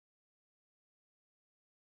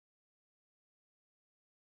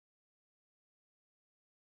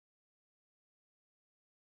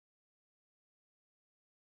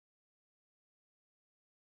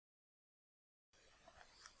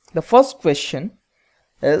The first question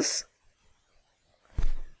is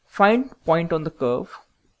find point on the curve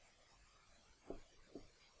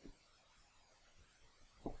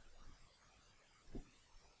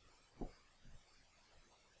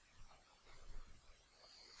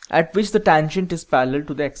at which the tangent is parallel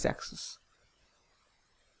to the x-axis.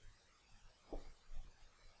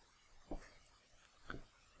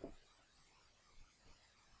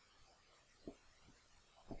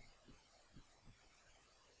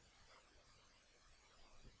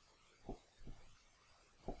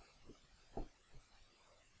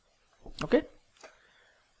 Okay,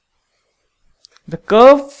 the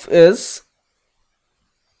curve is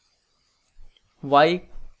y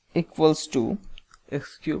equals to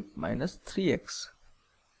x cube minus 3x.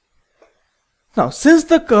 Now, since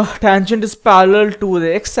the tangent is parallel to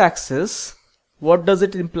the x-axis, what does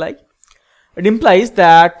it imply? It implies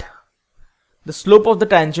that the slope of the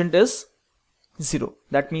tangent is 0.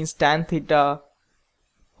 That means tan theta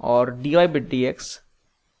or dy by dx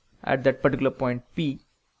at that particular point P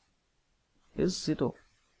is 0.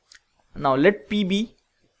 Now let P be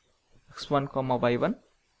x1 comma y1.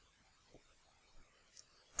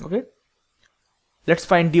 Okay, let's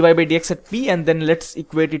find dy by dx at P and then let's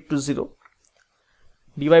equate it to 0.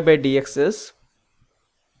 Dy by dx is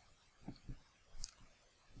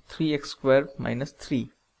 3x square minus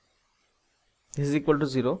 3. This is equal to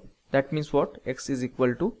 0. That means what? X is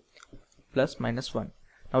equal to plus minus 1.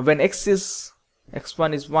 Now when x1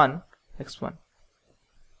 is 1, x1.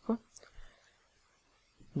 Okay.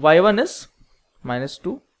 y1 is minus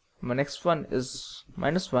 2. When x1 is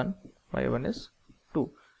minus 1, y1 is 2.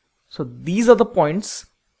 So these are the points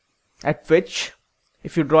at which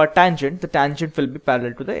if you draw a tangent, the tangent will be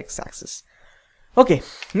parallel to the x-axis. Okay,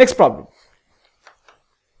 next problem.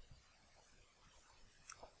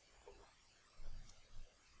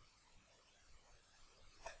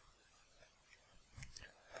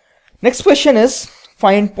 Next question is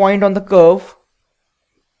find point on the curve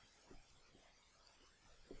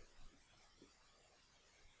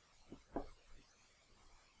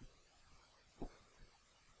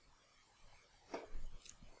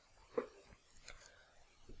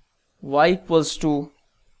y equals to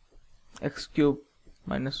x cube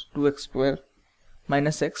minus 2x square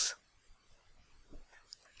minus x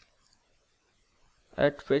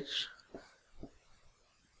at which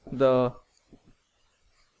the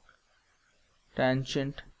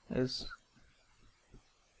tangent is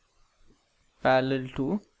parallel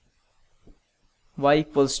to y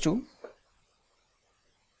equals to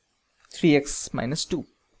 3x minus 2.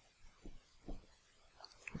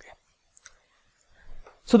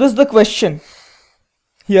 So this is the question.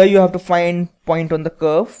 Here you have to find point on the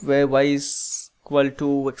curve where y is equal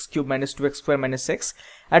to x cube minus 2x square minus x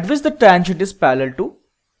at which the tangent is parallel to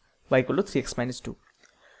y equal to 3x minus 2.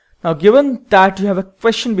 Now given that you have a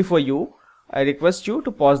question before you, I request you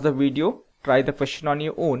to pause the video, try the question on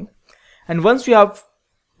your own, and once you have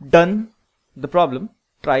done the problem,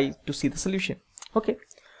 try to see the solution. Okay,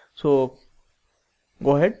 so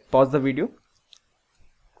go ahead, pause the video.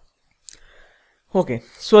 Okay,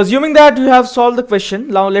 so assuming that you have solved the question,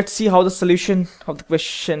 now let's see how the solution of the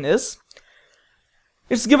question is.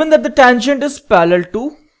 It's given that the tangent is parallel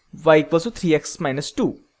to y equals to 3x minus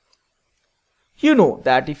 2. You know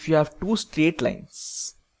that if you have two straight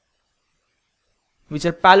lines which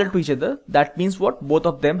are parallel to each other, that means what? Both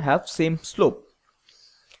of them have same slope.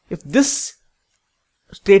 If this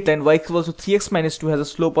straight line y equals to 3x minus 2 has a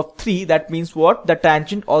slope of 3, that means what? The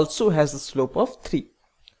tangent also has a slope of 3.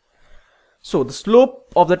 So the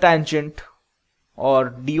slope of the tangent or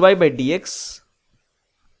dy by dx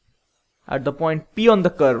at the point P on the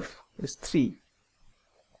curve is 3.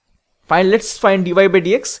 Fine, let's find dy by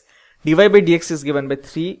dx. Dy by dx is given by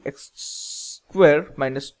 3x square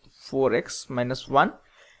minus 4x minus 1.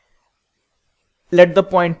 Let the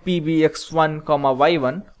point P be x1 comma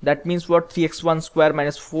y1. That means what? 3x1 square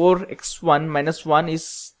minus 4x1 minus 1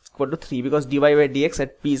 is equal to 3 because dy by dx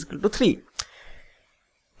at P is equal to 3.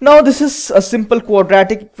 Now this is a simple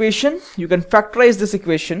quadratic equation. You can factorize this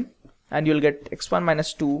equation and you'll get x1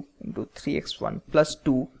 minus 2 into 3x1 plus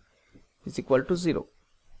 2 is equal to 0.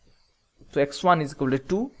 So x1 is equal to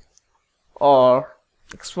 2 or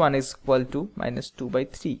x1 is equal to minus 2 by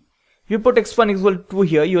 3. If you put x1 equal to 2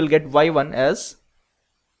 here, you will get y1 as,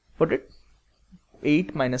 put it,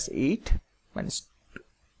 8 minus 8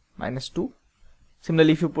 minus 2.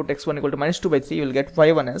 Similarly, if you put x1 equal to minus 2 by 3, you will get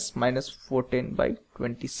y1 as minus 14 by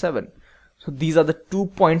 27. So these are the 2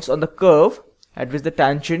 points on the curve at which the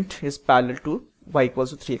tangent is parallel to y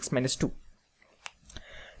equals to 3x minus 2.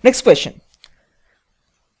 Next question.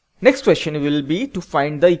 Next question will be to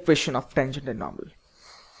find the equation of tangent and normal.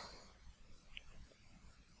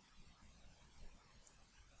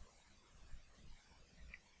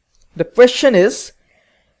 The question is,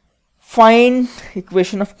 find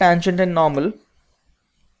equation of tangent and normal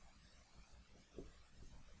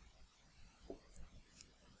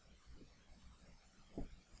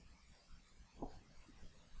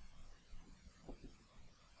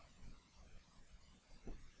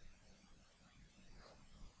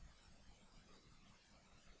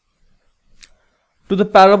to the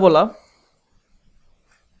parabola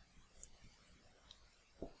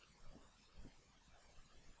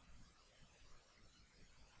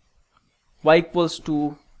y equals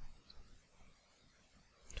to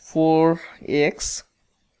 4ax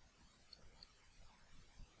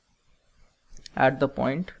at the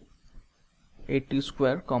point 80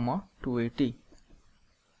 square comma 280.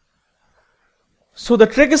 So the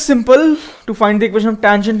trick is simple. To find the equation of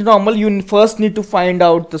tangent and normal, you first need to find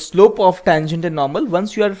out the slope of tangent and normal.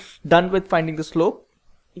 Once you are done with finding the slope,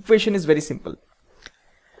 equation is very simple.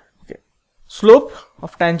 Okay, slope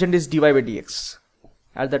of tangent is dy by dx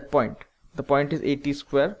at that point. The point is 80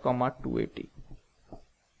 square comma 280.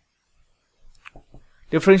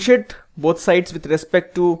 Differentiate both sides with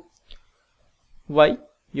respect to y.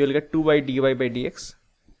 You will get 2y dy by dx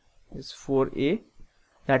is 4a.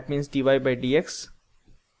 That means dy by dx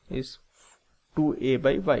is 2a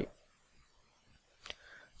by y.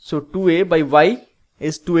 So 2a by y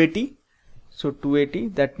is 280. So 280,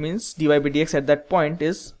 that means dy by dx at that point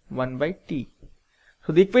is 1 by t.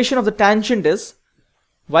 So the equation of the tangent is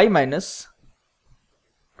y minus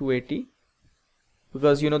 280,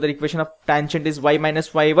 because you know the equation of tangent is y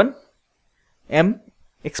minus y1 m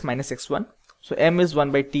x minus x1. So m is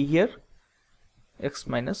 1 by t here, x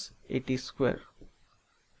minus 80 square,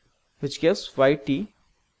 which gives yt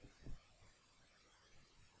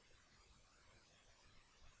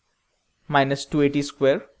minus 280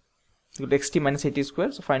 square equal to xt minus 80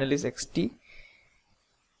 square. So finally is xt,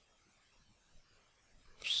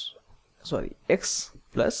 sorry, x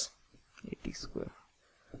plus 80 square.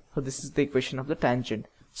 So this is the equation of the tangent.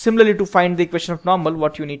 Similarly, to find the equation of normal,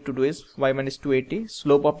 what you need to do is y minus 280,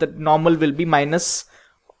 slope of the normal will be minus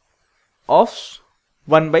of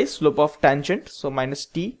 1 by slope of tangent, so minus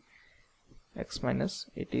t, x minus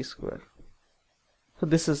 80 square. So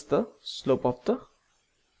this is the slope of the,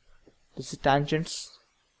 this is tangent's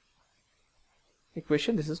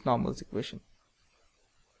equation, this is normal's equation.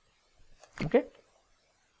 Okay.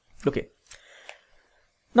 Okay.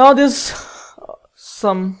 Now this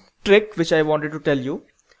some trick which I wanted to tell you,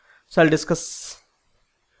 so I'll discuss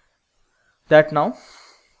that now.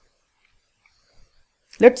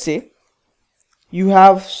 Let's say you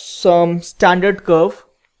have some standard curve.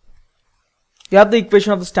 You have the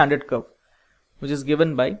equation of the standard curve, which is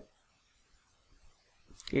given by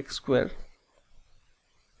x square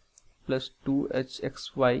plus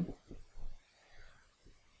 2hxy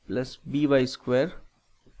plus by square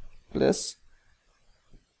plus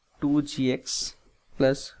 2gx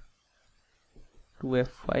plus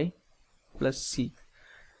 2fy plus c.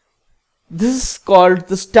 This is called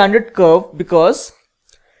the standard curve because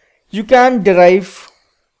you can derive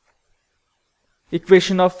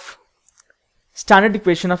standard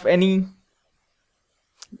equation of any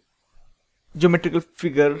geometrical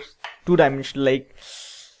figure, two-dimensional, like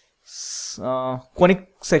conic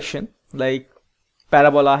section, like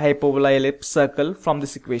parabola, hyperbola, ellipse, circle, from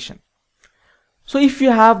this equation. So if you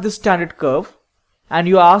have this standard curve and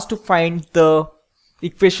you are asked to find the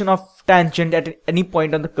equation of tangent at any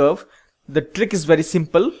point on the curve, the trick is very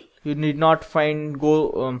simple. You need not find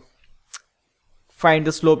the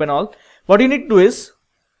slope and all. What you need to do is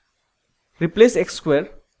replace x square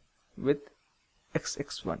with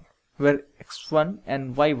x1, where x1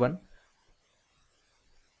 and y1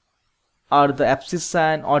 are the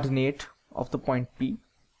abscissa and ordinate of the point P.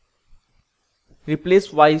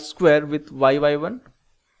 Replace y square with y1.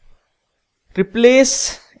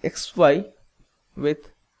 Replace xy with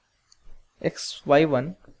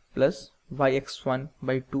xy1 plus yx1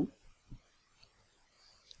 by 2.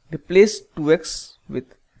 Replace 2x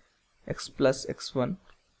with x plus x1.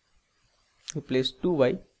 Replace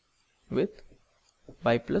 2y with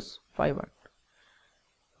y plus y1.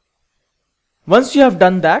 Once you have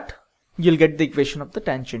done that, you'll get the equation of the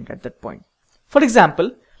tangent at that point. For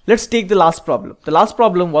example, let's take the last problem. The last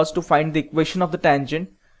problem was to find the equation of the tangent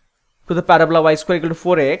to the parabola y square equal to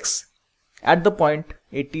 4ax at the point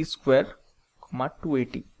 80 square comma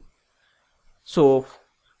 280. So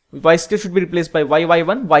y square should be replaced by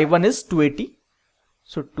y1. y1 is 280.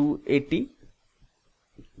 So 280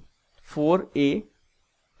 4a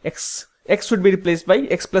x should be replaced by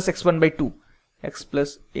x plus x1 by 2, x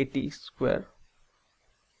plus 80 square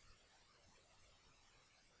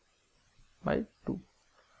by 2.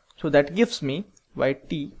 So that gives me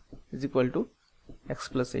yt is equal to x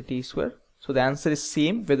plus at square. So the answer is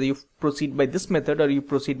same whether you proceed by this method or you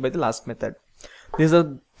proceed by the last method. This is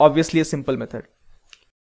obviously a simple method.